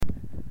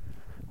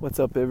What's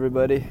up,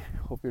 everybody?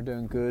 Hope you're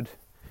doing good.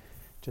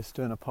 Just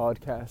doing a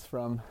podcast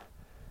from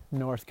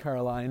North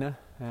Carolina.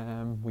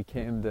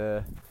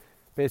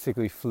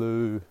 Basically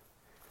flew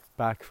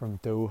back from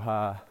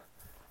Doha.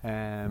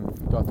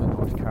 Got to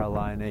North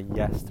Carolina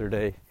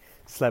yesterday.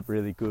 Slept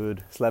really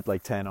good. Slept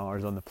like 10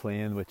 hours on the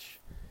plane, which,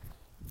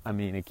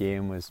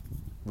 again, was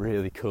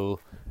really cool.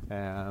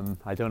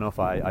 I don't know if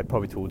I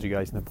probably told you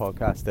guys in the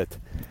podcast that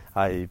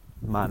I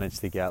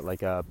managed to get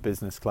like a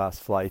business class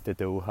flight to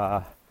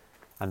Doha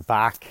and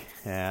back,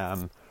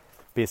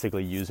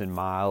 basically using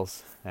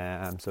miles,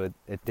 so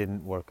it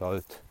didn't work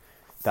out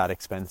that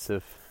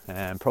expensive,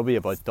 probably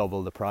about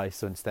double the price.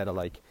 So instead of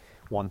like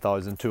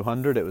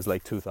 1,200, it was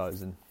like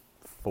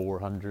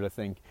 2,400, I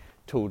think,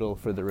 total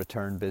for the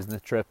return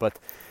business trip. But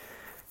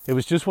it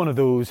was just one of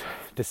those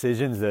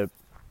decisions that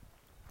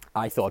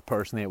I thought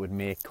personally it would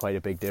make quite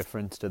a big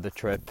difference to the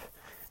trip,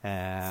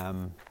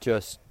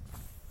 just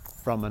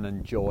from an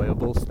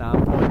enjoyable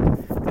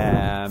standpoint,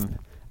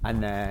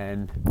 and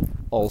then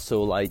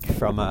also like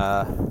from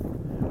a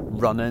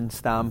running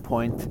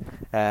standpoint,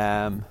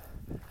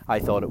 I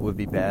thought it would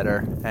be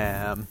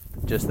better,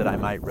 just that I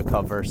might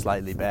recover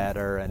slightly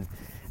better. And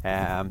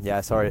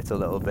sorry it's a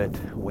little bit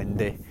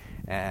windy,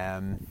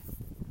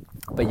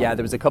 but yeah,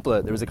 there was a couple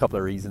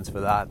of reasons for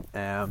that,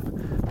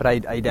 but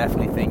I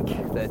definitely think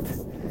that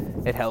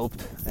it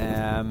helped.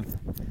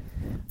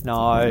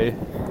 Now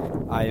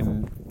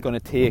I'm going to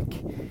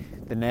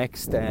take the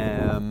next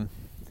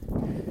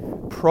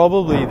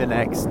probably the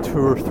next 2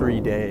 or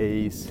 3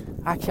 days.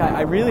 Actually,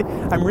 I'm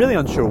really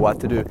unsure what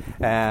to do.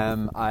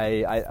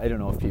 I don't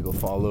know if people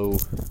follow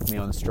me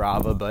on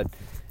Strava, but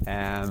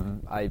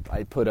I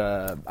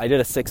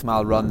did a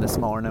 6-mile run this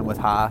morning with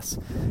Haas,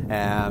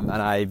 and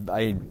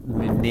I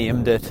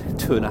named it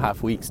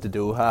 2.5 weeks to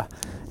Doha,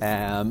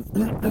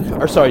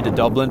 to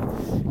Dublin.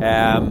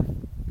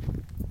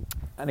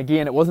 And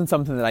again, it wasn't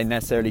something that I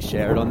necessarily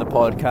shared on the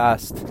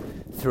podcast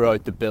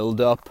throughout the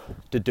build-up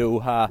to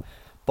Doha,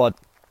 but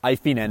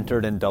I've been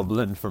entered in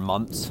Dublin for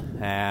months.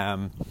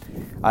 I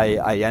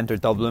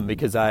entered Dublin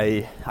because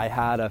I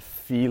had a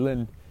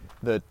feeling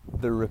that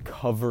the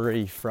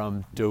recovery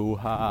from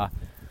Doha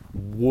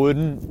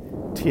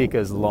wouldn't take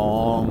as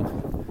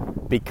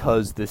long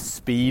because the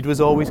speed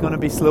was always going to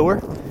be slower.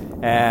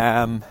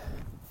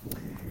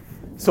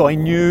 So I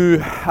knew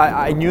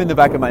in the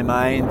back of my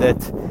mind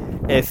that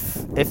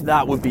if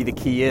that would be the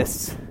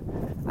case,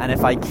 and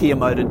if I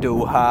came out of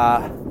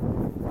Doha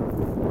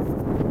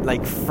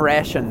like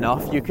fresh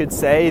enough, you could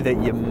say,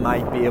 that you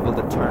might be able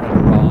to turn it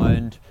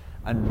around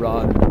and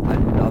run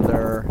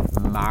another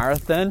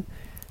marathon,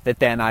 that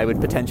then I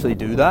would potentially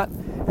do that.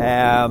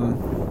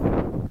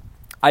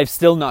 I've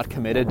still not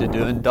committed to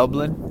doing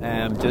Dublin,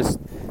 just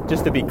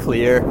to be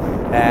clear.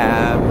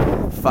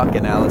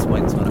 Fucking hell, this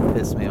wind's gonna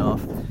piss me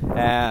off.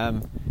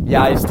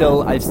 I've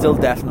still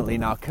definitely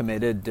not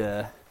committed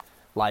to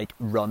like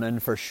running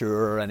for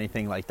sure or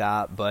anything like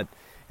that, but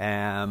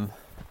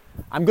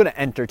I'm going to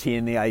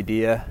entertain the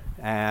idea.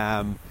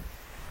 I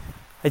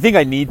think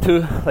I need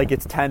to. Like,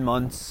 it's 10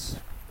 months.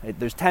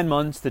 There's 10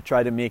 months to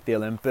try to make the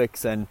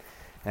Olympics, and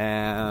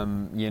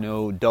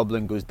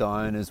Dublin goes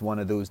down as one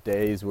of those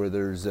days where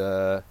there's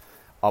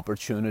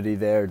opportunity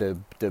there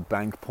to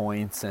bank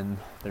points, and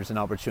there's an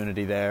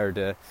opportunity there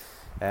to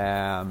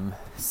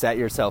set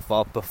yourself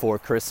up before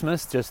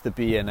Christmas, just to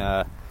be in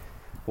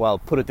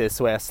put it this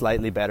way, a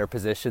slightly better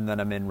position than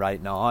I'm in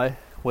right now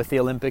with the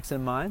Olympics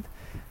in mind.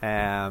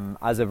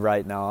 As of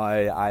right now,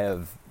 I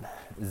have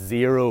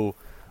zero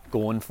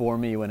going for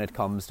me when it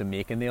comes to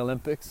making the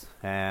Olympics.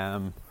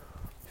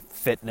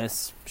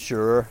 Fitness,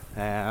 sure.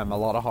 A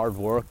lot of hard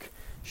work,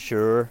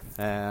 sure.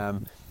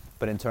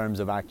 But in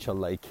terms of actual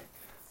like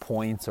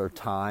points or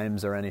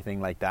times or anything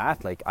like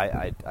that, like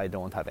I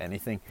don't have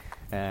anything.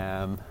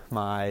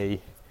 My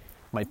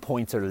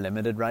points are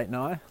limited right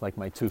now, like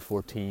my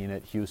 2:14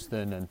 at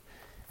Houston, and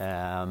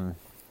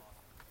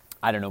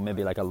I don't know,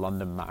 maybe like a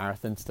London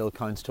Marathon still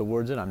counts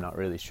towards it. I'm not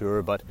really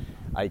sure, but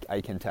I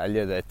can tell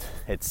you that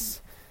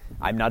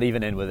I'm not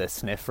even in with a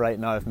sniff right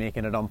now of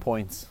making it on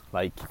points.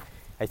 Like,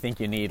 I think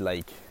you need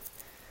to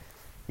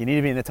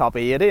be in the top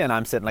 80, and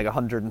I'm sitting like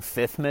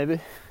 105th maybe.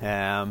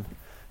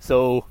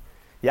 So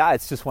yeah,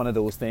 it's just one of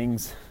those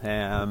things.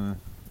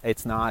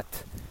 It's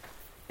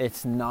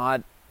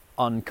not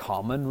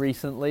uncommon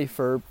recently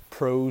for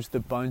pros to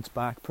bounce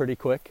back pretty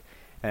quick.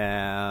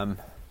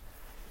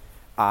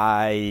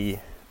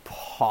 I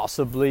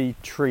possibly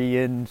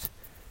trained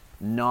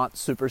not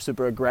super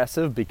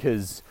aggressive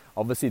because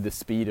obviously the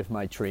speed of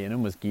my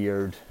training was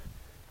geared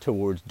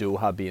towards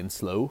Doha being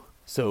slow,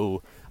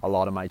 so a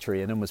lot of my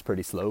training was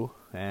pretty slow,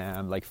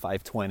 like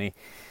 5:20,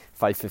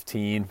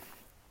 5:15,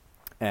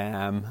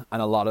 and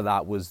a lot of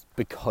that was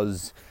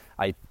because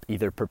I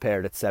either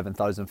prepared at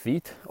 7,000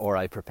 feet or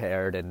I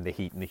prepared in the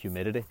heat and the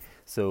humidity.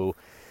 So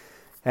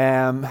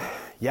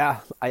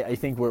I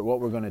think what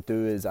we're going to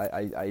do is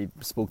I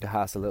spoke to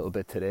Haas a little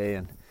bit today,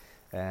 and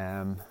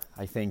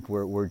I think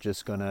we're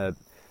just going to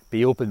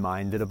be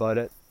open-minded about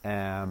it.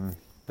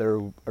 Their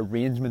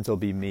arrangements will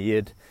be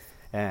made.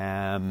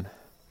 I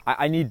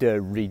I need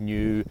to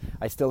renew.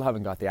 I still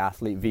haven't got the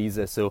athlete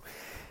visa, so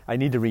I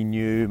need to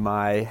renew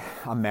my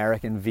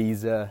American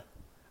visa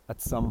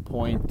at some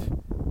point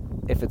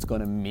if it's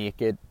going to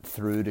make it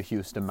through the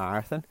Houston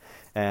Marathon.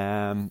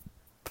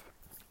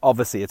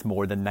 Obviously, it's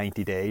more than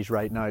 90 days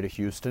right now to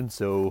Houston,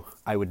 so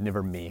I would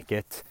never make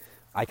it.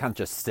 I can't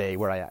just stay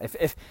where I am.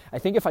 I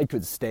think if I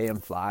could stay in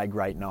Flag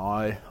right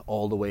now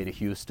all the way to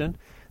Houston,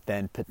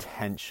 then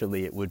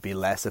potentially it would be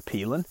less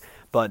appealing.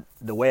 But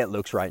the way it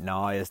looks right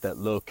now is that,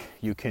 look,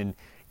 you can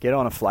get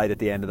on a flight at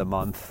the end of the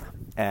month.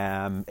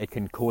 It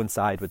can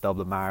coincide with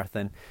Dublin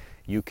Marathon.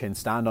 You can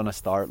stand on a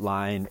start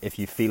line if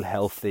you feel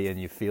healthy and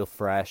you feel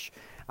fresh,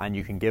 and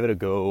you can give it a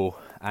go.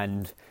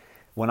 And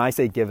when I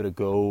say give it a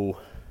go,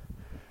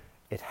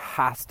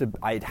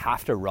 I'd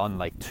have to run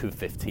like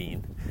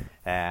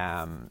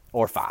 2:15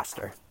 or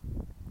faster,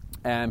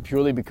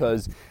 purely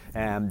because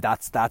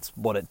that's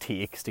what it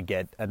takes to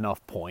get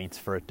enough points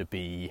for it to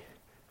be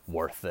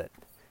worth it.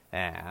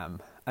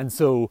 And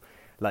so,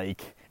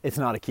 like, it's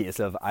not a case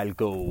of I'll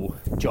go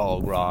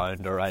jog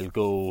round or I'll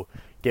go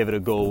give it a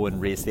go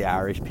and race the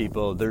Irish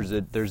people.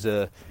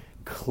 There'd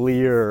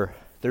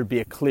be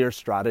a clear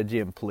strategy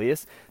in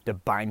place to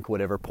bank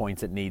whatever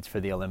points it needs for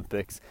the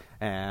Olympics.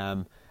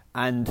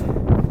 And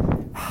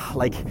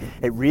like,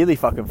 it really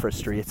fucking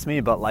frustrates me,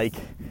 but like,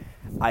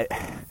 I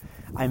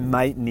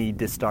might need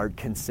to start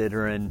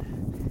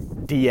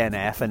considering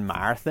DNF and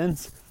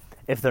marathons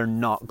if they're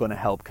not going to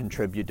help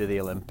contribute to the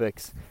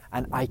Olympics.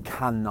 And I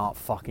cannot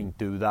fucking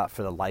do that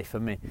for the life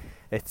of me.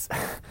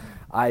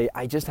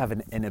 I just have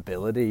an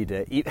inability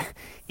to,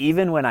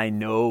 even when I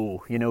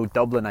know,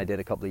 Dublin I did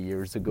a couple of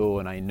years ago,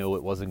 and I know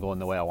it wasn't going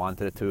the way I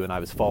wanted it to, and I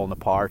was falling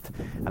apart,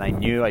 and I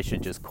knew I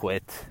should just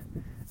quit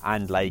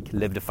and like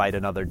live to fight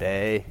another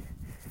day,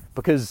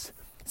 because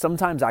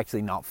sometimes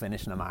actually not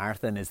finishing a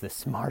marathon is the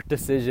smart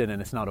decision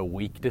and it's not a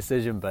weak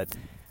decision, but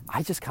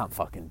I just can't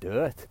fucking do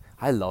it.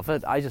 I love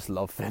it. I just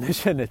love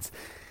finishing. It's,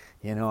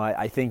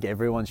 I think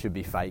everyone should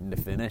be fighting to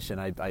finish, and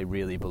I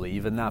really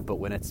believe in that. But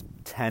when it's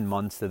 10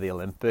 months to the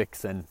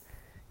Olympics and,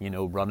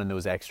 running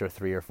those extra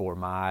 3 or 4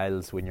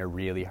 miles when you're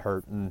really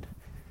hurting,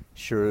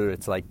 sure,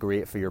 it's like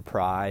great for your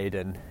pride,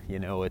 and,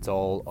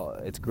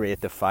 it's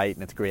great to fight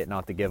and it's great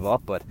not to give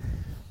up. But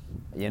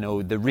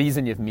the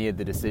reason you've made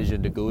the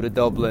decision to go to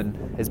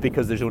Dublin is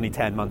because there's only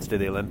 10 months to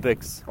the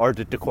Olympics, or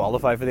to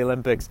qualify for the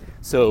Olympics.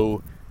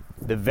 So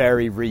the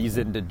very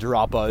reason to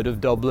drop out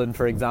of Dublin,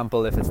 for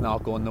example, if it's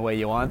not going the way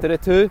you wanted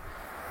it to,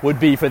 would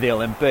be for the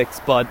Olympics.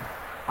 But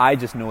I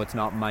just know it's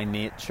not my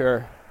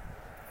nature,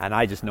 and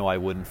I just know I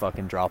wouldn't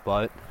fucking drop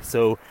out.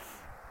 So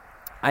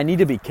I need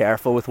to be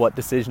careful with what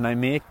decision I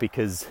make,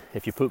 because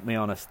if you put me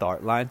on a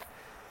start line,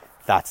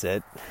 that's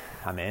it,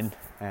 I'm in.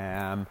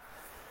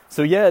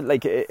 So yeah,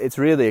 like, it's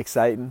really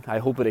exciting. I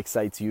hope it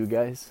excites you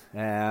guys.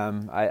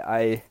 I'm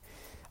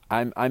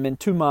in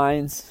two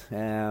minds.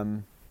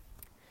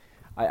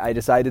 I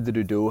decided to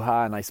do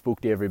Doha, and I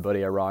spoke to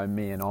everybody around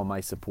me and all my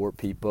support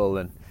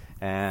people,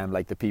 and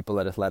like the people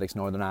at Athletics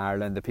Northern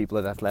Ireland, the people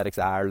at Athletics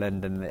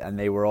Ireland, and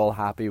they were all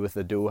happy with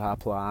the Doha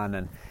plan.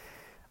 And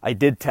I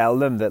did tell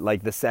them that,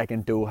 like, the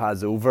second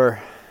Doha's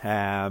over,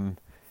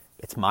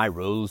 it's my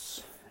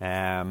rules.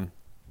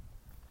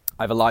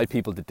 I've allowed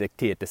people to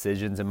dictate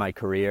decisions in my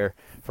career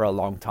for a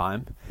long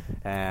time.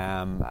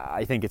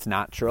 I think it's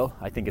natural.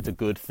 I think it's a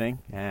good thing.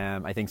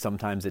 I think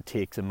sometimes it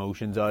takes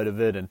emotions out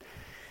of it, and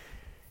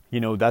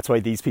that's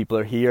why these people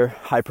are here,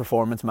 high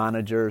performance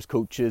managers,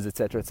 coaches,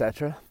 etc.,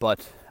 etc.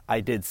 But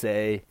I did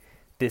say,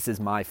 this is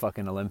my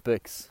fucking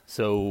Olympics.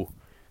 So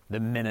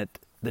the minute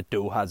that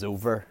Doha's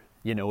over,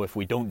 if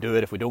we don't do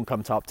it, if we don't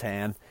come top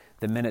 10,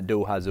 the minute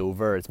Doha's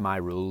over, it's my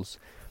rules.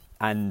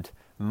 And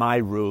my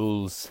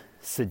rules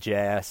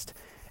suggest,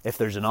 if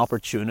there's an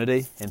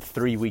opportunity in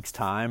 3 weeks'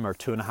 time or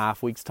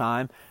 2.5 weeks'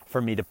 time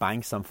for me to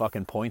bank some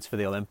fucking points for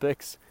the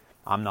Olympics,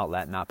 I'm not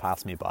letting that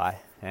pass me by.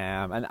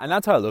 And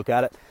that's how I look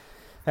at it.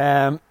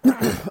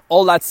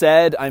 All that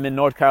said, I'm in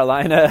North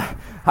Carolina.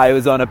 I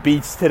was on a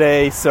beach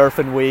today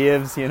surfing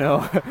waves,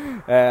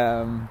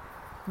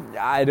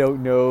 I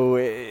don't know,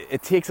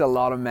 it takes a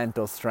lot of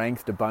mental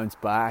strength to bounce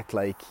back.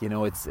 Like,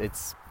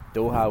 it's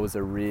Doha was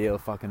a real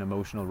fucking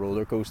emotional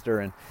roller coaster,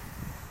 and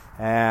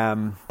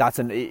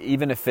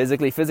even if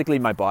physically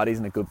my body's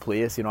in a good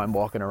place. I'm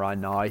walking around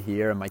now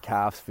here and my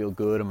calves feel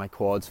good and my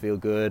quads feel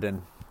good,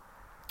 and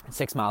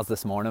 6 miles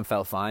this morning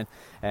felt fine.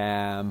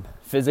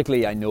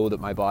 Physically, I know that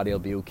my body will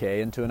be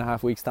okay in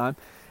 2.5 weeks' time.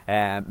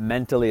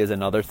 Mentally is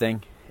another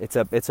thing.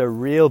 It's a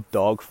real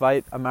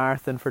dogfight, a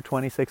marathon for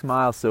 26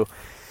 miles. So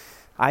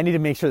I need to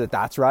make sure that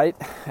that's right.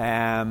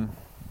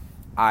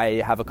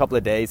 I have a couple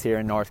of days here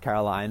in North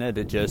Carolina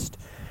to just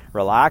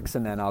relax,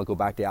 and then I'll go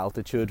back to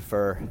altitude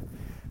for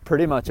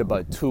pretty much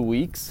about 2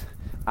 weeks,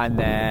 and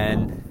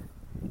then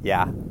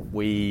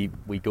we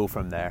go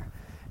from there.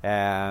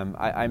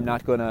 I'm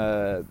not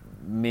gonna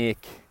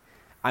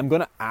I'm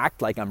gonna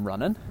act like I'm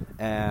running.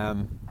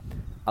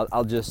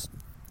 I'll just,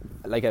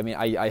 like,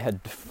 I had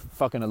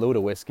fucking a load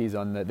of whiskeys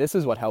on this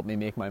is what helped me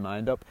make my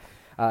mind up.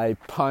 I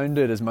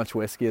pounded as much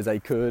whiskey as I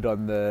could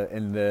in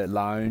the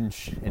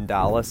lounge in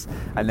Dallas,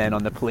 and then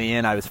on the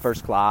plane I was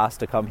first class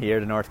to come here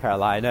to North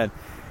Carolina, and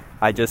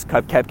I just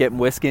kept getting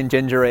whiskey and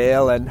ginger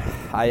ale, and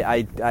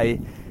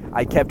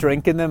I kept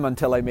drinking them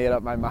until I made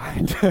up my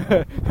mind.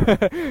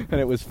 And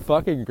it was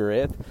fucking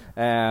great.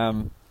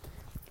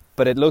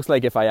 But it looks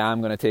like if I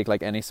am going to take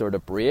like any sort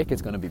of break,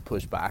 it's going to be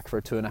pushed back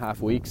for 2.5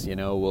 weeks.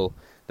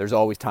 There's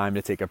always time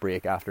to take a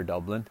break after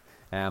Dublin,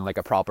 like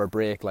a proper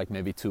break, like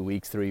maybe 2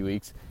 weeks, 3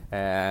 weeks.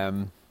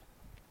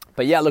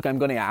 But yeah, look, I'm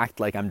going to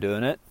act like I'm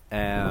doing it.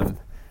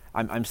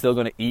 I'm still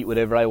going to eat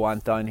whatever I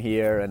want down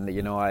here, and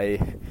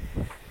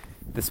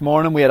this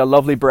morning we had a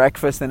lovely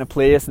breakfast in a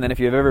place, and then if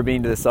you've ever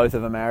been to the south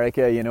of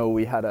America,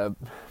 we had a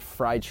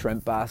fried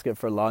shrimp basket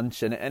for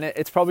lunch, and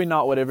it's probably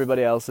not what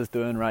everybody else is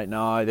doing right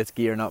now that's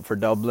gearing up for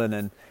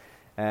Dublin,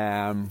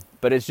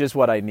 but it's just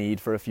what I need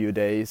for a few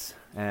days.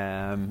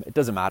 It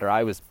doesn't matter.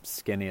 I was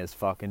skinny as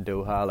fuck in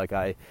Doha.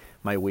 Like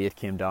my weight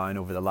came down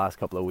over the last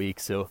couple of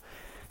weeks, so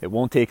it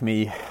won't take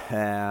me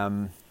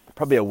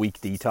probably a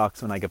week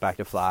detox when I get back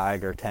to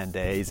Flag, or 10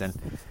 days, and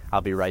I'll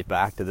be right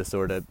back to the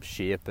sort of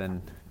shape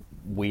and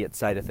weight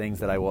side of things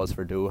that I was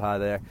for Doha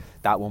there.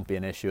 That won't be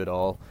an issue at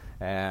all.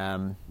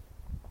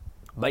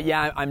 But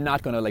yeah, I'm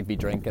not going to like be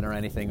drinking or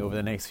anything over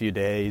the next few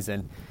days,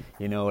 and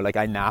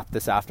I napped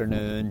this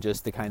afternoon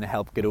just to kind of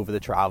help get over the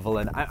travel,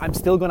 and I'm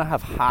still going to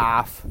have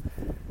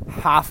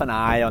half an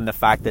eye on the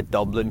fact that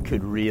Dublin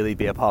could really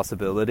be a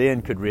possibility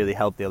and could really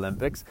help the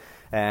Olympics.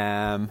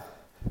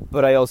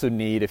 But I also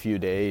need a few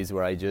days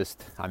where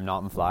I'm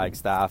not in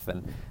Flagstaff,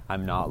 and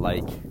I'm not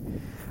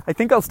I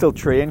think I'll still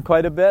train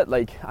quite a bit.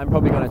 Like, I'm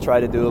probably going to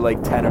try to do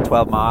like 10 or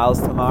 12 miles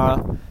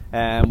tomorrow.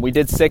 We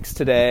did 6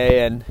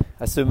 today, and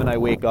assuming I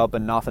wake up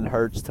and nothing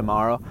hurts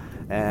tomorrow,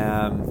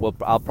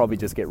 I'll probably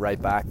just get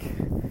right back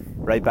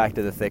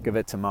to the thick of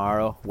it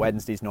tomorrow.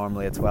 Wednesday's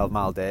normally a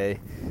 12-mile day,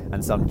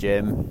 and some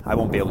gym. I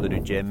won't be able to do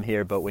gym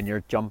here, but when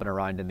you're jumping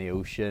around in the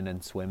ocean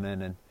and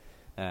swimming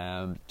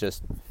and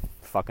just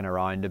fucking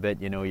around a bit,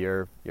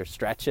 you're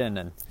stretching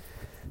and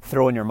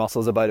throwing your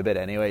muscles about a bit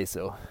anyway,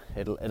 so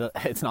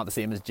it's not the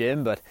same as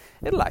gym, but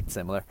it'll act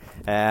similar.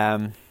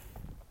 And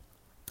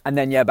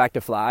then back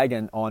to Flag,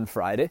 and on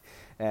Friday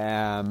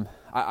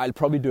I'll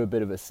probably do a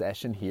bit of a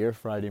session here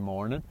Friday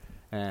morning.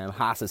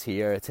 Haas is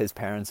here. It's his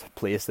parents'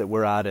 place that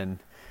we're at in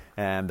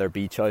their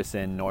beach house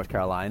in North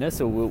Carolina,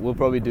 so we'll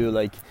probably do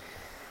like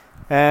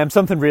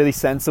something really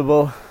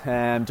sensible,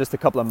 just a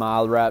couple of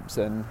mile reps,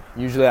 and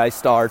usually I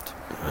start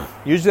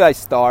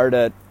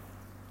at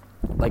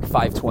like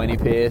 5:20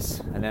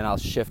 pace, and then I'll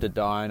shift it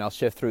down. I'll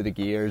shift through the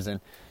gears, and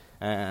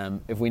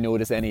if we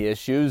notice any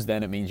issues,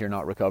 then it means you're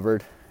not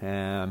recovered.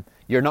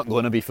 You're not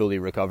going to be fully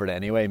recovered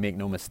anyway, make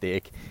no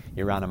mistake.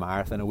 You ran a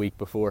marathon a week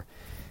before.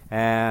 But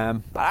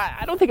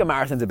I don't think a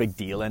marathon's a big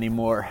deal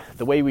anymore.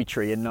 The way we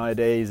train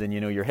nowadays, and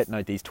you're hitting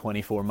out these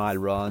 24-mile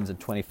runs and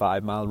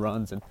 25-mile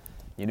runs, and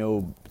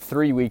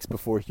 3 weeks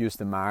before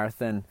Houston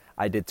Marathon,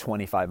 I did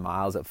 25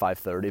 miles at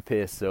 5:30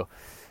 pace, so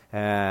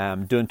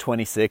doing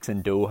 26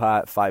 in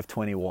Doha at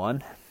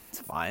 5:21, it's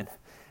fine,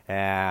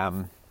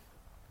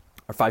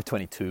 or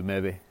 5:22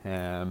 maybe.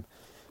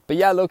 But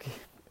yeah, look,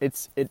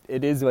 it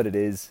is what it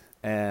is.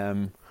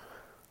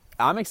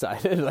 I'm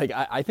excited. Like,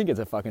 I think it's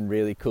a fucking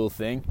really cool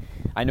thing.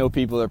 I know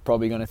people are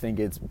probably going to think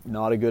it's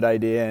not a good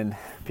idea, and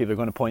people are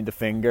going to point the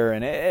finger,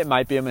 and it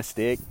might be a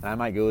mistake. I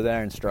might go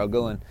there and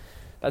struggle, and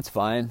that's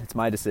fine. It's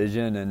my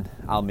decision, and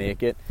I'll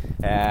make it.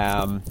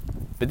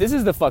 But this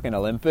is the fucking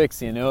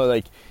Olympics,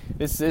 like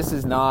this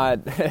is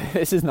not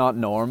this is not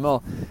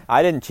normal.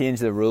 I didn't change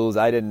the rules.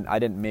 I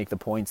didn't make the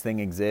points thing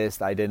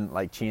exist. I didn't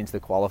like change the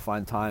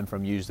qualifying time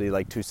from usually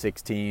like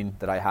 2:16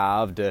 that I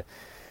have to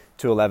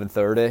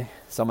 11:30.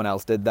 Someone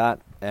else did that.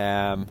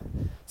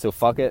 So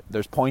fuck it.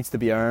 There's points to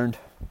be earned.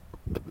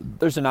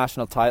 There's a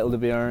national title to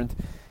be earned.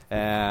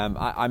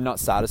 I'm not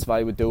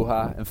satisfied with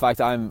Doha. In fact,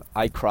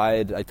 I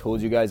cried. I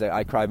told you guys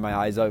I cried my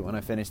eyes out when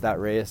I finished that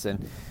race,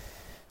 and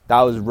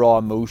that was raw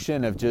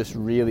emotion of just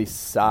really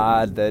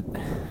sad that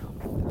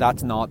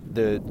that's not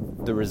the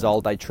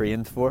result I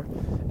trained for.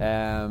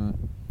 The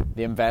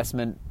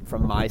investment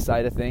from my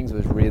side of things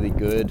was really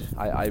good.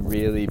 I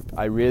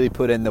really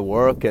put in the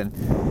work, and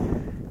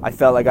I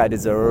felt like I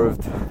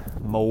deserved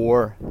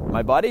more.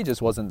 My body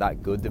just wasn't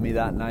that good to me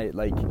that night.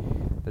 Like,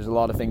 there's a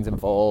lot of things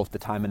involved, the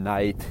time of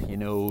night,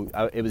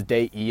 it was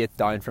day 8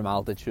 down from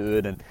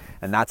altitude, and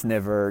that's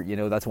never,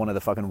 that's one of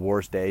the fucking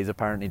worst days,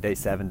 apparently, day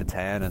 7 to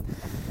 10, and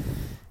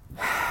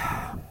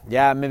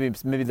yeah,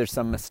 maybe there's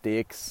some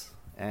mistakes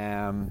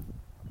and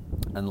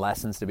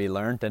lessons to be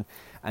learned,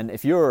 and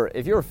if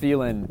you're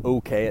feeling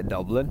okay at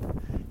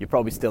Dublin, you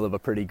probably still have a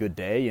pretty good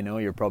day,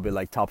 you're probably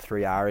like top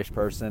 3 Irish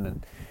person,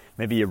 and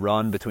maybe you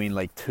run between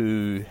like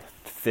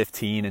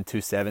 2:15 and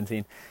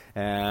 2:17.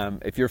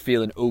 If you're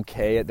feeling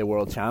okay at the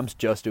World Champs,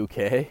 just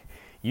okay,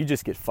 you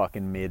just get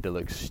fucking made to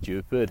look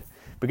stupid,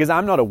 because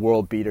I'm not a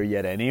world beater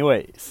yet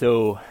anyway.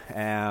 So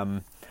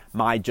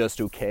my just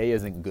okay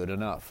isn't good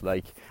enough.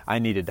 Like, I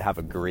needed to have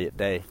a great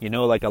day, you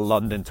know, like a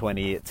London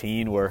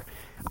 2018 where,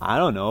 I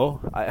don't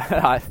know,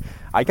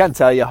 I can't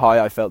tell you how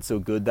I felt so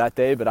good that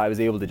day, but I was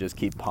able to just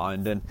keep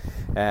pounding.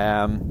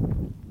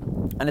 And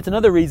it's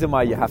another reason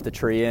why you have to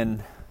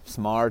train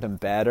smart and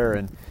better,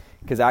 and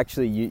because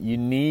actually you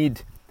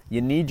need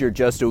your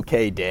just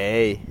okay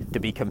day to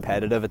be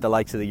competitive at the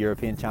likes of the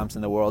European champs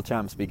and the world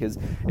champs, because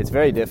it's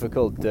very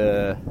difficult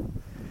to,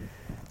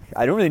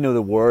 I don't really know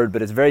the word,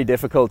 but it's very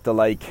difficult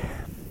to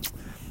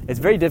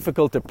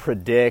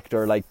predict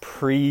or like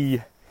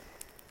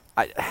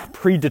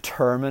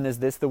predetermine, is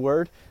this the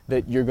word,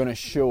 that you're going to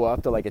show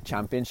up to like a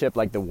championship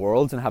like the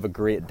Worlds and have a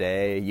great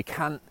day. You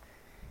can't,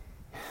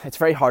 it's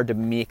very hard to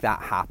make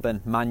that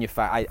happen.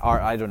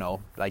 I don't know,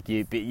 like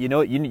you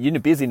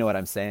basically know what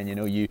I'm saying, you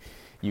know, you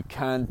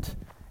can't,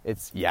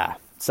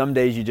 some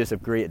days you just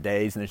have great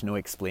days and there's no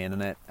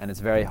explaining it, and it's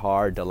very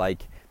hard to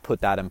like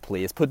put that in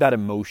place, put that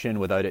in motion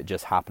without it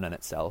just happening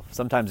itself.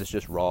 Sometimes it's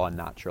just raw and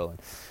natural.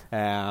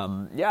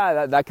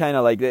 That kind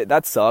of like,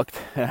 that sucked.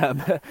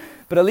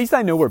 But at least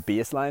I know where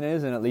baseline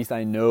is, and at least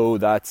I know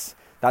that's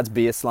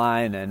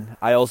baseline. And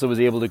I also was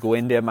able to go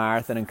into a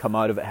marathon and come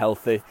out of it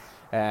healthy.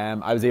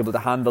 I was able to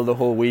handle the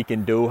whole week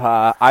in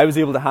Doha. I was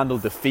able to handle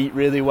defeat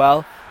really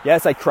well.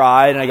 Yes, I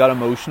cried and I got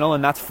emotional,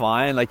 and that's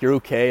fine. Like, you're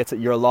okay.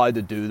 You're allowed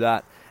to do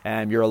that.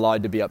 You're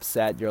allowed to be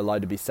upset. You're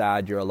allowed to be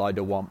sad. You're allowed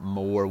to want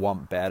more,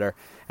 want better.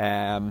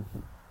 One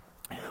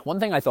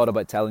thing I thought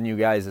about telling you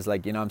guys is,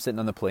 like, you know, I'm sitting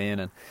on the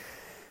plane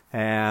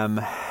and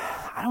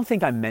I don't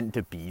think I'm meant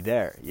to be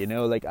there. You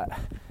know, like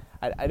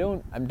I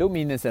don't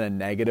mean this in a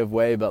negative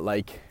way, but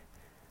like,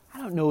 I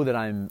don't know that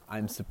I'm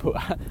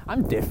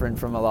different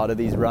from a lot of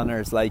these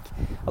runners. Like,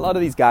 a lot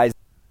of these guys.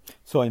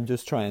 So I'm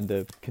just trying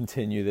to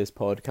continue this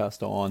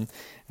podcast on.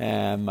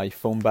 My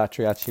phone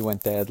battery actually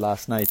went dead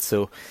last night,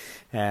 so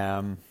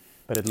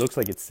but it looks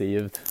like it's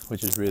saved,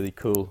 which is really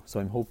cool. So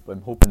I'm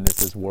hoping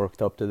this has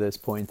worked up to this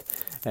point.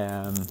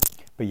 But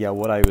yeah,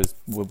 what I was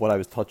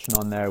touching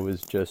on there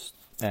was just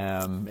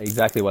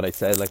exactly what I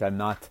said. Like, I don't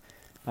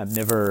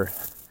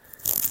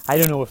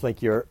know if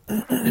like you're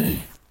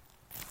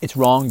it's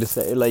wrong to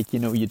say, like, you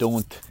know, you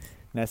don't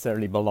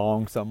necessarily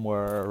belong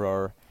somewhere,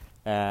 or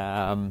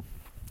I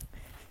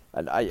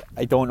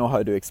don't know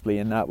how to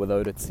explain that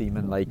without it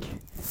seeming like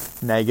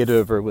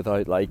negative, or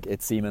without like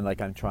it seeming like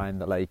I'm trying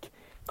to like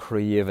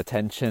crave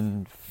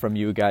attention from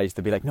you guys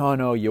to be like,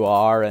 no, you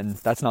are, and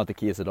that's not the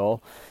case at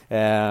all.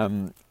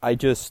 You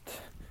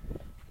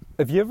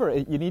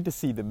need to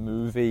see the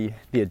movie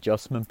The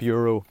Adjustment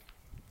Bureau,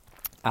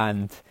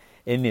 and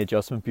in The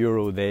Adjustment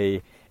Bureau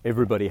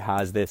everybody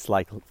has this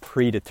like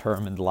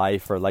predetermined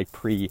life, or like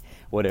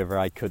whatever.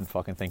 I couldn't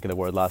fucking think of the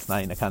word last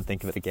night and I can't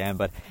think of it again,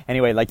 but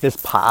anyway, like this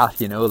path,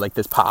 you know, like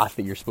this path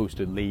that you're supposed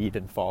to lead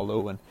and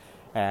follow. And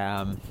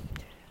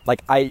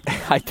like I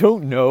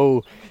don't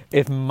know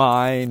if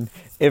mine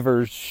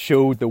ever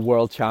showed the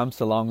world champs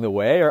along the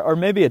way, or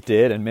maybe it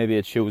did, and maybe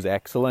it shows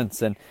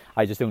excellence and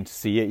I just don't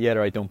see it yet,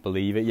 or I don't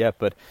believe it yet.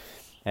 But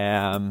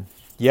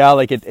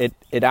like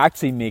it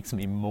actually makes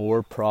me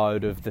more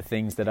proud of the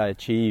things that I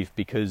achieve,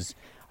 because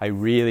I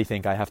really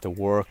think I have to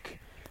work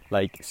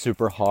like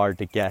super hard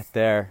to get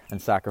there and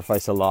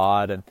sacrifice a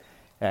lot,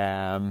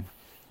 and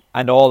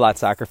all that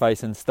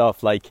sacrifice and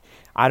stuff. Like,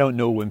 I don't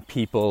know, when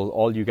people,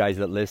 all you guys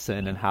that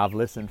listen and have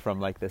listened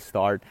from like the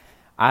start,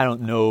 I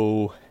don't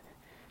know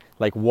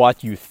like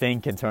what you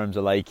think in terms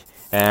of like,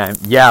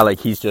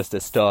 like he's just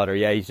a stud, or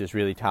he's just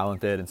really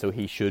talented and so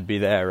he should be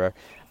there.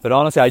 But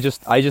honestly, I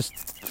just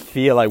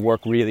feel I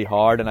work really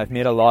hard, and I've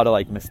made a lot of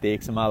like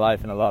mistakes in my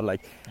life and a lot of like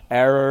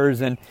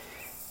errors, and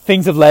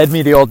things have led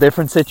me to all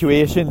different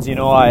situations. You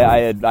know, I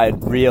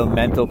had real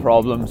mental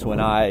problems when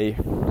I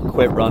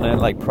quit running,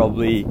 like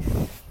probably,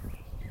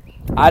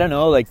 I don't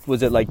know, like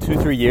was it like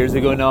 2-3 years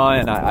ago now,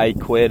 and I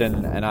quit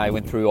and I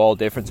went through all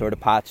different sort of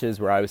patches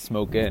where I was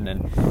smoking,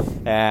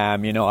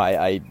 and you know,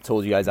 I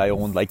told you guys I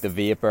owned like the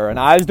vapor, and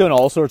I was doing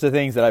all sorts of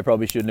things that I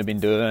probably shouldn't have been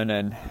doing,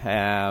 and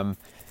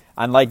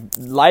like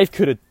life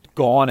could have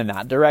gone in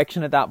that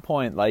direction at that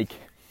point. Like,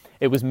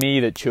 it was me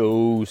that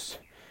chose,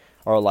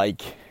 or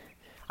like,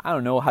 I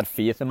don't know, had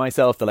faith in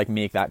myself to like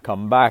make that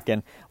comeback,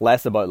 and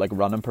less about like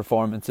running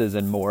performances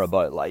and more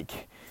about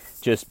like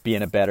just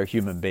being a better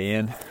human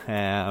being.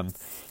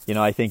 You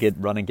know, I think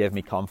running gave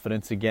me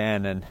confidence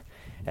again, and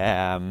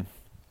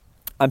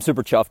I'm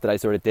super chuffed that I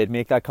sort of did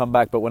make that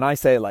comeback. But when I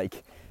say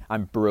like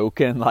I'm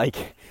broken,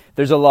 like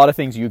there's a lot of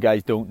things you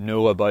guys don't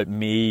know about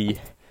me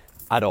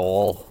at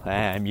all.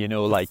 You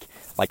know, like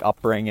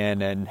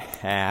upbringing, and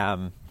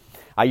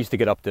I used to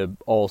get up to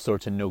all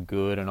sorts of no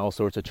good and all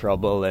sorts of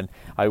trouble, and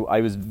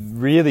I was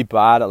really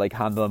bad at like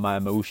handling my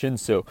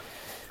emotions. So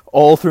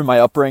all through my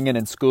upbringing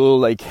in school,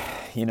 like,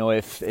 you know,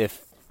 if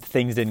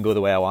things didn't go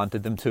the way I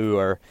wanted them to,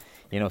 or,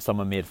 you know,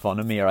 someone made fun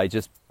of me, or I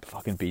just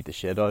fucking beat the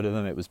shit out of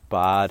them, it was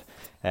bad.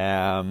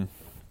 And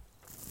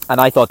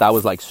I thought that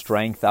was like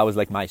strength. That was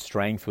like my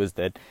strength, was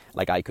that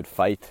like I could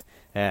fight.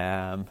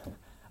 And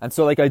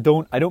so like I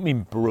don't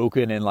mean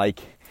broken in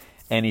like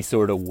any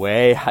sort of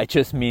way. I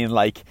just mean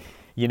like,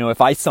 you know,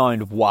 if I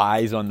sound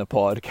wise on the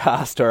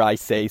podcast, or I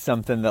say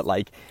something that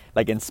like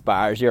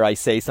inspires you, or I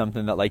say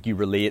something that like you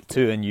relate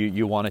to and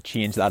you want to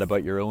change that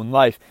about your own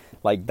life,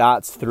 like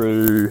that's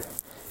through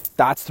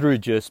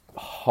just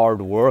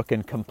hard work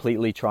and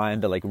completely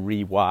trying to like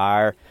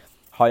rewire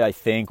how I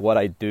think, what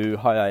I do,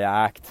 how I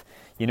act.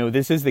 You know,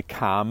 this is the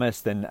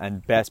calmest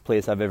and best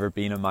place I've ever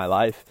been in my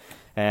life.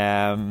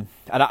 And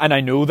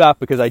I know that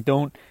because I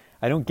don't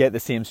get the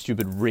same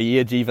stupid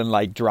rage even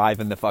like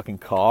driving the fucking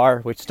car,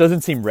 which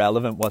doesn't seem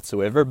relevant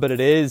whatsoever, but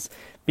it is.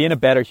 Being a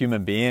better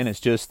human being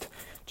is just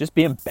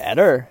being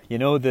better. You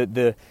know,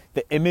 the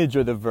image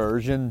or the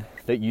version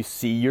that you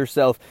see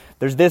yourself.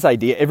 There's this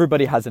idea,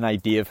 everybody has an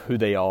idea of who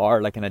they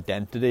are, like an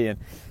identity,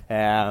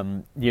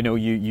 and you know,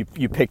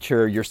 you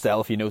picture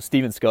yourself, you know,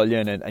 Stephen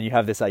Scullion, and you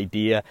have this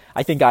idea.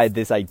 I think I had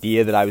this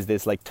idea that I was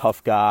this like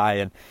tough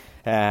guy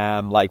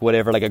and like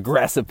whatever, like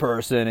aggressive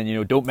person, and you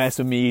know, don't mess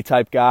with me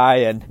type guy,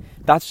 and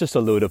that's just a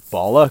load of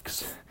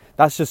bollocks.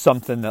 That's just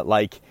something that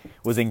like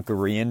was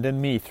ingrained in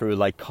me through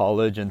like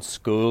college and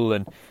school,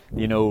 and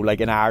you know,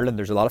 like in Ireland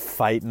there's a lot of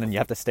fighting and you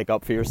have to stick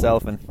up for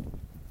yourself, and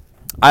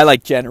I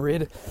like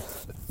generated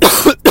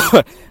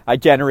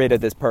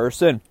this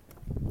person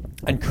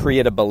and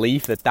create a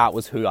belief that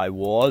was who I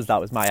was, that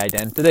was my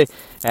identity,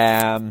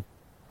 and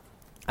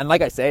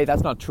like I say,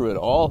 that's not true at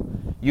all.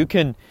 You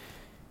can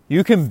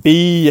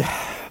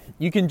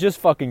just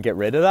fucking get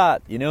rid of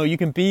that. You know, you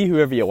can be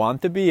whoever you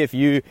want to be. If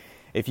you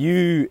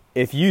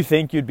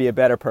think you'd be a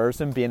better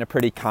person, being a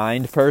pretty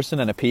kind person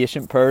and a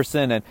patient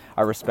person and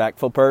a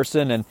respectful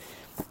person, and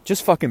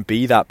just fucking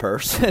be that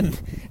person.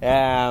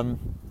 And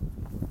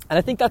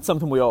I think that's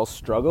something we all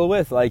struggle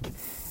with. Like,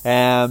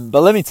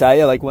 but let me tell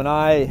you, like when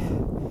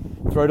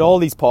throughout all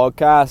these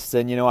podcasts,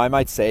 and you know, I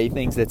might say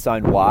things that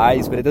sound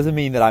wise, but it doesn't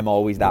mean that I'm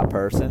always that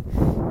person.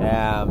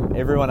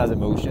 Everyone has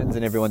emotions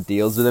and everyone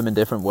deals with them in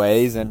different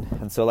ways,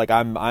 and so like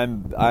I'm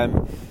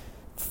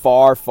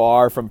far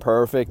from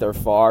perfect, or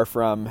far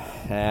from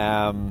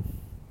I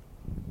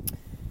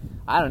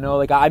don't know,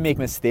 like I make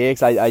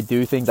mistakes, I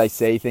do things, I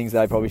say things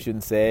that I probably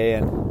shouldn't say,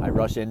 and I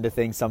rush into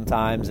things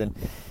sometimes, and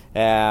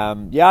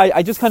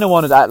I just kind of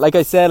wanted that, like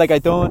I said, like I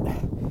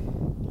don't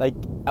like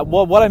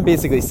what I'm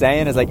basically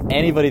saying is like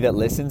anybody that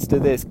listens to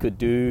this could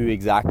do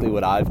exactly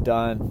what I've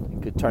done,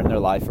 could turn their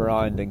life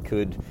around, and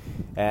could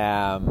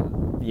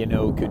you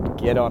know, could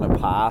get on a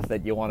path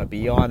that you want to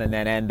be on, and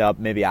then end up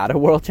maybe at a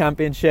world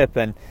championship,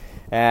 and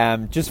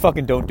just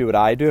fucking don't do what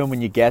I do, and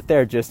when you get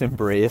there, just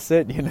embrace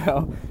it, you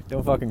know,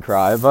 don't fucking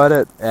cry about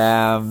it.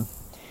 And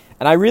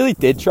I really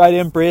did try to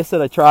embrace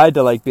it. I tried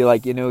to like be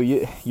like, you know,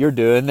 you're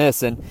doing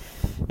this, and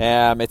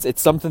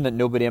it's something that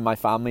nobody in my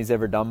family's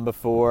ever done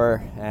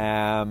before.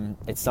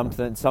 It's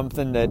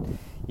something that,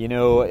 you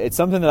know, it's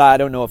something that I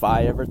don't know if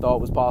I ever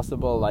thought was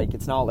possible. Like,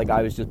 it's not like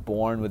I was just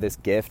born with this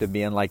gift of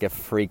being like a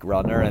freak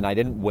runner, and I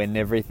didn't win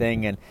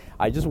everything, and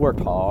I just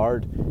worked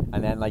hard,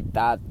 and then like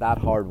that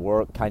hard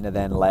work kind of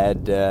then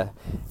led to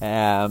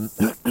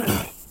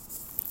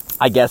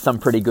I guess some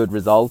pretty good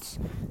results,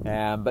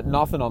 but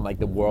nothing on like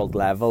the world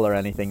level or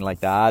anything like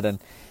that. And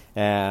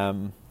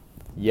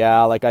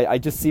like I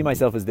just see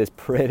myself as this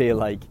pretty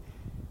like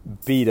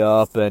beat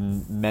up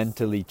and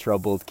mentally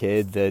troubled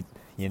kid that,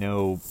 you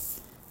know,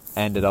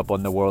 ended up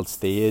on the world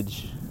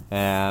stage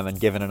and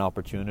given an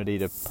opportunity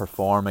to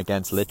perform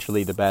against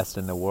literally the best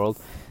in the world.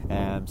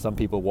 Some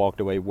people walked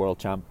away world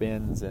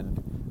champions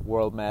and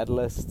world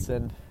medalists,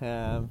 and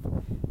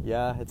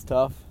it's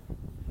tough.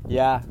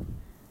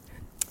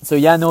 So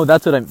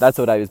that's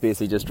what I was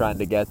basically just trying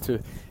to get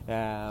to.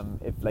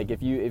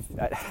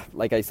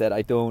 Like I said,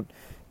 I don't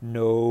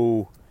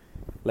know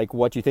like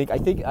what you think. I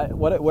think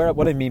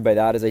what I mean by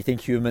that is I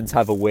think humans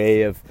have a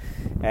way of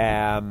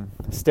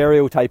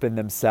stereotyping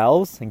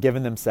themselves and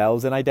giving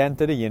themselves an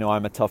identity. You know,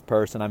 I'm a tough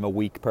person, I'm a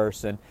weak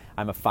person,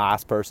 I'm a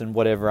fast person,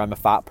 whatever, I'm a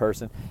fat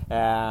person,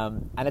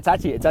 and it's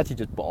actually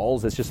just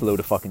balls. It's just a load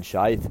of fucking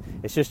shite.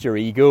 It's just your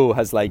ego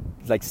has like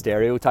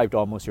stereotyped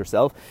almost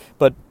yourself,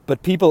 but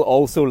people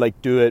also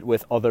like do it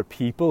with other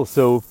people.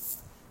 So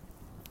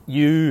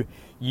you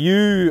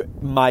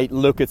might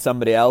look at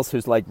somebody else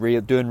who's like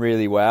doing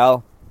really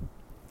well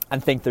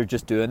and think they're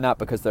just doing that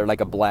because they're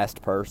like a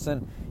blessed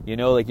person. You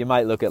know, like you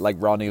might look at like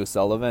Ronnie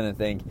O'Sullivan and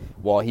think,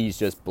 well, he's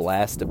just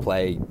blessed to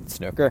play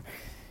snooker.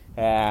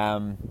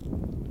 And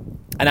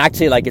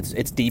actually, like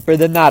it's deeper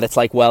than that. It's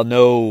like, well,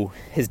 no,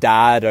 his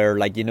dad, or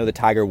like, you know, the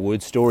Tiger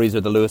Woods stories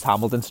or the Lewis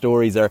Hamilton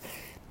stories, are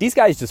these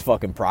guys just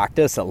fucking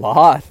practice a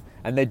lot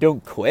and they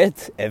don't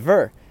quit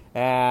ever.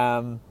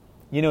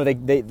 You know,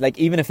 they like,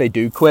 even if they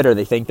do quit or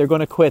they think they're going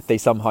to quit, they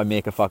somehow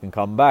make a fucking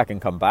comeback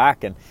and come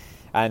back. And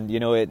you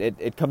know,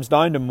 it comes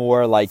down to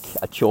more like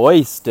a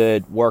choice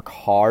to work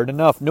hard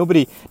enough.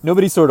 Nobody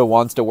sort of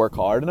wants to work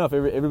hard enough.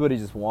 Everybody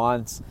just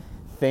wants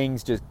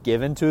things just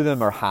given to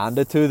them or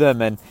handed to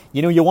them. And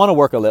you know, you want to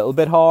work a little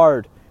bit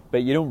hard,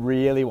 but you don't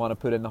really want to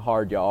put in the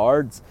hard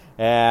yards.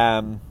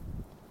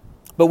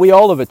 But we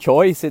all have a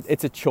choice.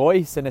 It's a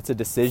choice and it's a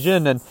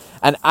decision. And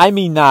I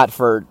mean that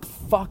for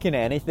fucking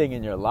anything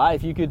in your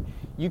life.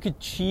 You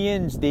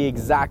change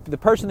the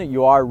person that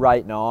you are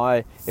right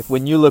now. If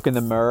when you look in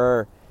the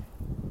mirror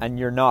and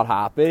you're not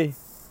happy,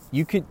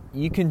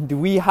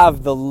 we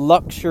have the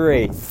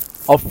luxury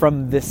of,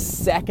 from the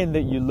second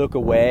that you look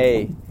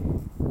away,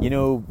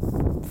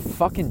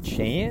 fucking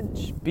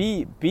change.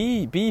 Be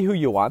who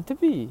you want to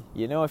be.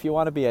 If you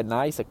want to be a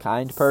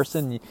kind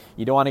person,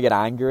 you don't want to get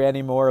angry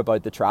anymore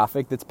about the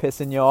traffic that's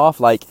pissing you off.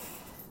 Like,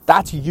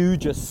 that's you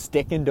just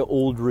sticking to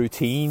old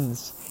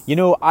routines.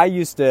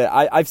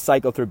 I've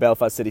cycled through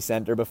Belfast city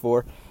centre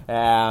before.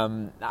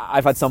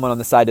 I've had someone on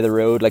the side of the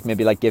road,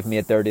 maybe give me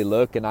a dirty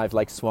look, and I've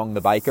swung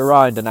the bike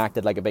around and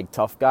acted like a big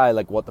tough guy,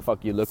 what the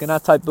fuck are you looking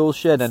at type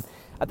bullshit. And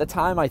at the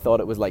time I thought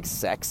it was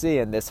sexy,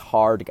 and this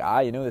hard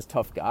guy, this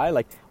tough guy,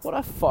 what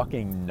a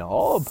fucking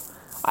knob.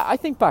 I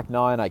think back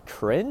now and I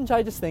cringe.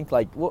 I just think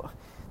well,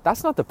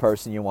 that's not the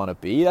person you want to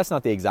be. That's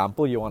not the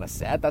example you want to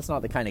set. That's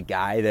not the kind of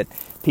guy that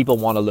people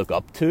want to look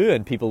up to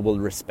and people will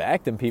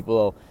respect, and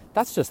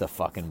that's just a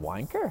fucking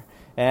wanker.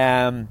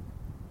 And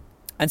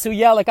so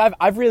yeah,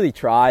 I've really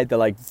tried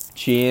to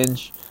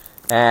change,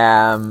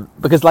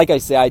 because I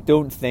say, I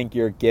don't think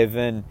you're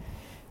given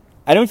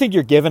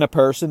a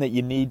person that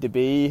you need to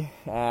be.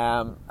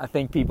 I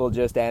think people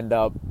just end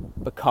up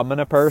becoming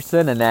a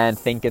person and then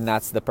thinking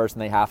that's the person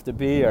they have to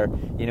be, or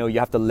you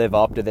have to live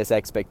up to this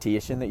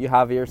expectation that you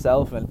have of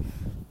yourself, and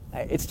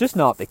it's just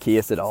not the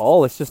case at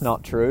all. It's just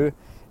not true.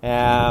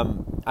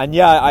 And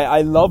yeah,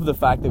 I love the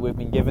fact that we've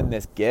been given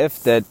this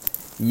gift that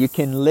you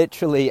can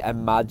literally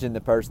imagine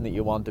the person that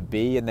you want to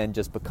be and then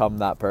just become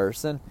that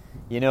person.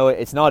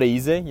 It's not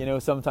easy.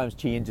 Sometimes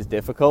change is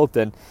difficult,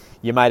 and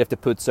you might have to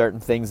put certain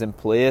things in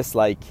place.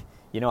 I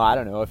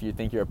don't know, if you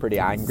think you're a pretty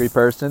angry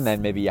person,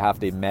 then maybe you have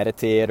to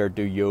meditate or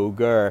do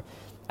yoga,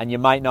 and you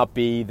might not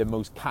be the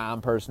most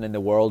calm person in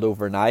the world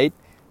overnight.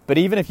 But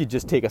even if you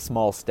just take a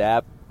small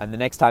step, and the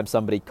next time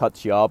somebody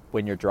cuts you up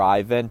when you're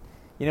driving,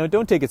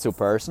 don't take it so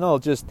personal.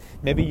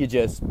 Maybe you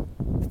just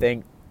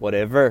think,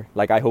 whatever.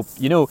 I hope,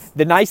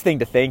 the nice thing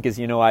to think is,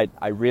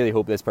 I really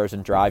hope this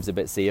person drives a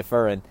bit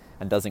safer and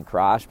doesn't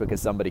crash,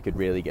 because somebody could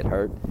really get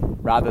hurt,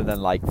 rather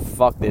than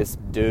fuck this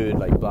dude,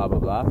 blah, blah,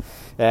 blah.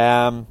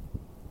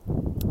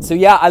 So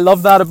yeah, I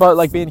love that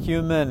about being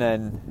human.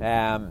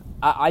 And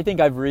I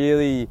think I've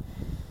really,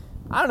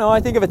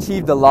 I think I've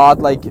achieved a lot,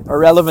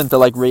 irrelevant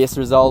to race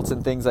results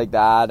and things like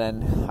that.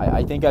 And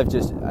I think I've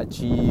just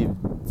achieved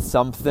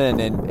something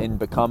in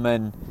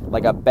becoming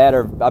a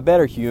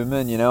better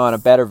human, and a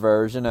better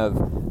version of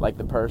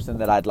the person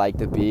that I'd like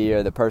to be,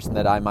 or the person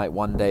that I might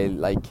one day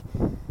my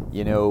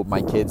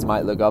kids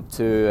might look up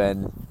to.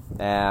 And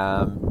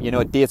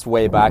it dates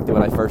way back to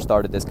when I first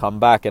started this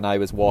comeback, and I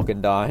was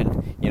walking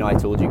down, I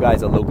told you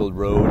guys, a local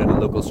road and a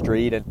local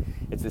street, and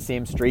it's the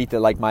same street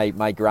that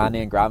my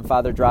granny and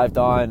grandfather drive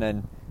down,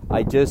 and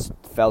I just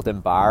felt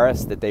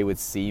embarrassed that they would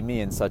see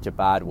me in such a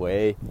bad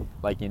way,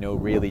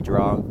 really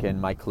drunk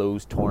and my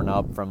clothes torn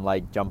up from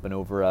jumping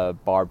over a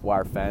barbed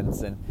wire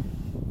fence, and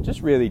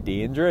just really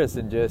dangerous,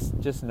 and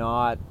just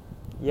not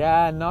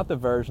the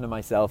version of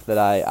myself that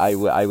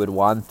I would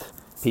want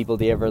people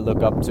to ever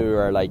look up to.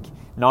 Or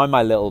now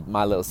my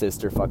little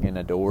sister fucking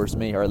adores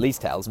me, or at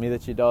least tells me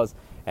that she does,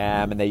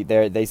 and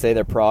they say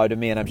they're proud of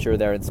me, and I'm sure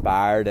they're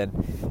inspired,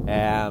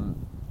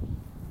 and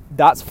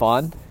that's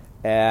fun.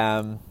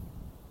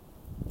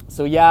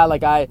 So yeah,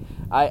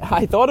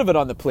 I thought of it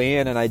on the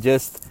plane, and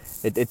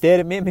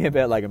it made me a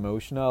bit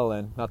emotional,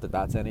 and not that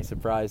that's any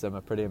surprise, I'm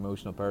a pretty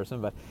emotional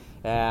person, but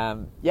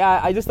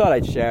yeah, I just thought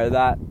I'd share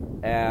that,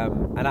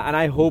 and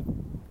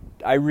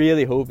I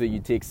really hope that you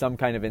take some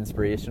kind of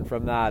inspiration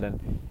from that.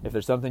 And if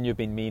there's something you've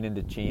been meaning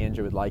to change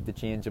or would like to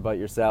change about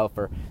yourself,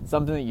 or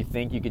something that you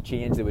think you could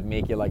change that would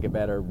make you a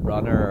better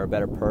runner, or a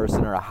better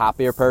person, or a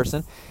happier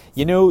person,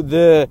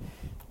 the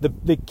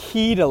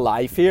key to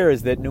life here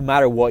is that no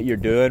matter what you're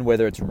doing,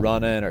 whether it's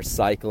running or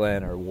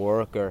cycling or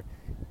work, or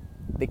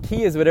the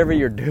key is whatever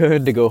you're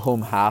doing to go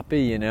home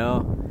happy.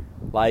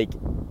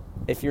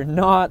 If you're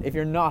not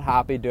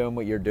happy doing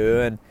what you're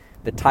doing,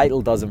 the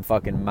title doesn't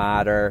fucking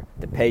matter,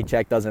 the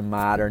paycheck doesn't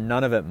matter,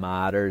 none of it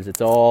matters.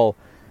 It's all,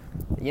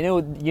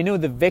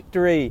 the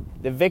victory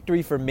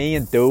for me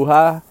in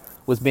Doha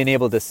was being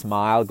able to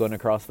smile going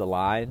across the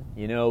line.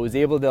 Was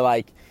able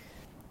to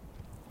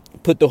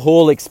put the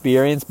whole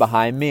experience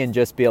behind me and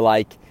just be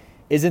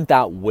isn't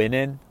that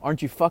winning?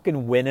 Aren't you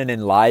fucking winning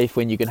in life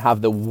when you can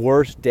have the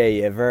worst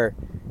day ever,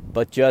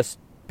 but just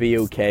be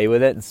okay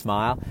with it and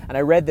smile? And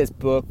I read this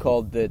book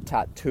called The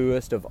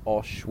Tattooist of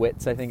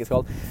Auschwitz, I think it's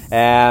called.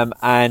 And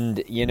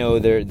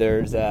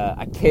there's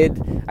a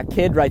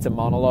kid writes a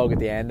monologue at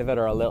the end of it,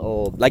 or a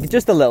little,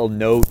 just a little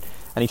note,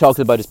 and he talks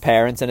about his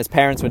parents, and his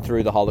parents went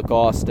through the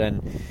Holocaust,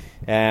 and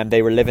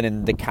they were living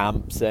in the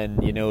camps, and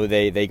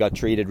they got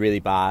treated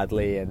really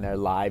badly, and their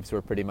lives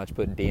were pretty much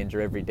put in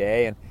danger every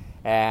day.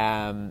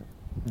 And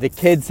the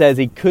kid says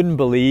he couldn't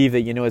believe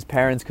that his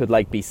parents could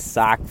be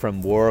sacked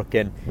from work,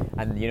 and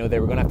they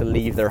were going to have to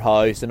leave their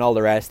house and all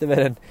the rest of it,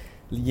 and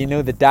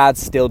the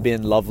dad's still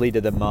being lovely to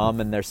the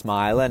mum, and they're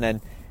smiling, and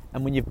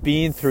when you've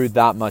been through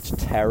that much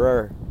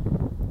terror,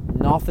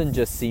 nothing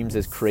just seems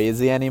as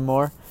crazy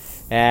anymore.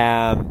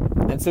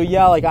 And so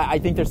yeah, like I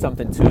think there's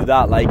something to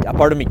that. Like a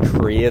part of me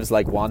craves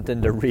like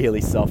wanting to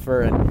really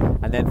suffer,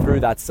 and then through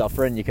that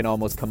suffering you can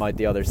almost come out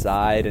the other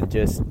side and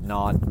just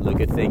not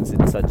look at things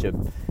in such a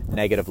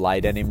negative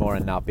light anymore,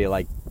 and not be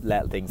like,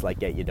 let things like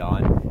get you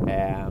down.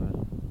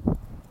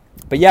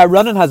 But yeah,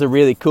 running has a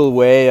really cool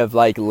way of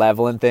like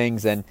leveling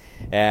things, and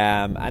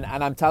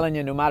I'm telling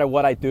you, no matter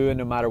what I do and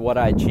no matter what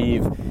I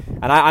achieve,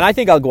 and I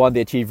think I'll go on to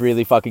achieve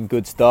really fucking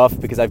good stuff,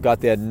 because I've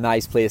got the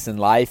nice place in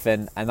life,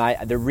 and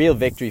the real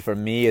victory for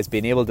me is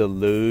being able to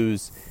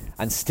lose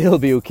and still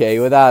be okay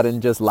with that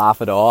and just laugh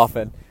it off,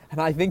 and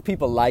I think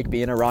people like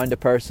being around a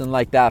person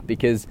like that,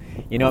 because,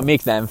 you know, it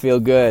makes them feel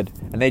good,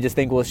 and they just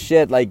think, well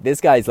shit, like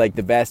this guy's like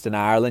the best in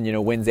Ireland, you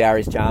know, wins the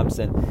Irish Champs,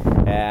 and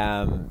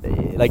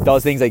like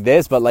does things like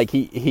this, but like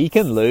he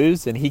can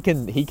lose, and he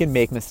can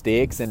make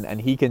mistakes,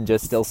 and he can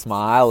just still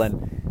smile,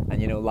 and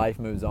you know, life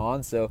moves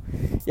on. So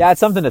yeah, it's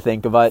something to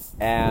think about.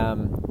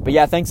 But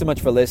yeah, thanks so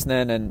much for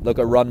listening. And look,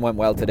 a run went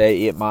well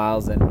today, 8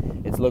 miles,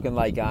 and it's looking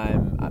like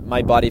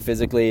my body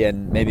physically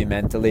and maybe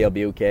mentally will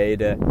be okay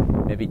to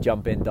maybe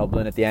jump in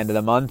Dublin at the end of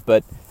the month,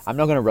 but I'm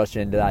not going to rush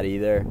into that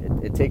either.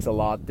 It takes a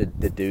lot to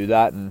do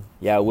that, and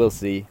yeah, we'll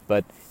see.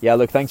 But yeah,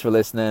 look, thanks for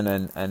listening,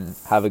 and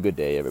have a good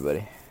day,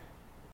 everybody.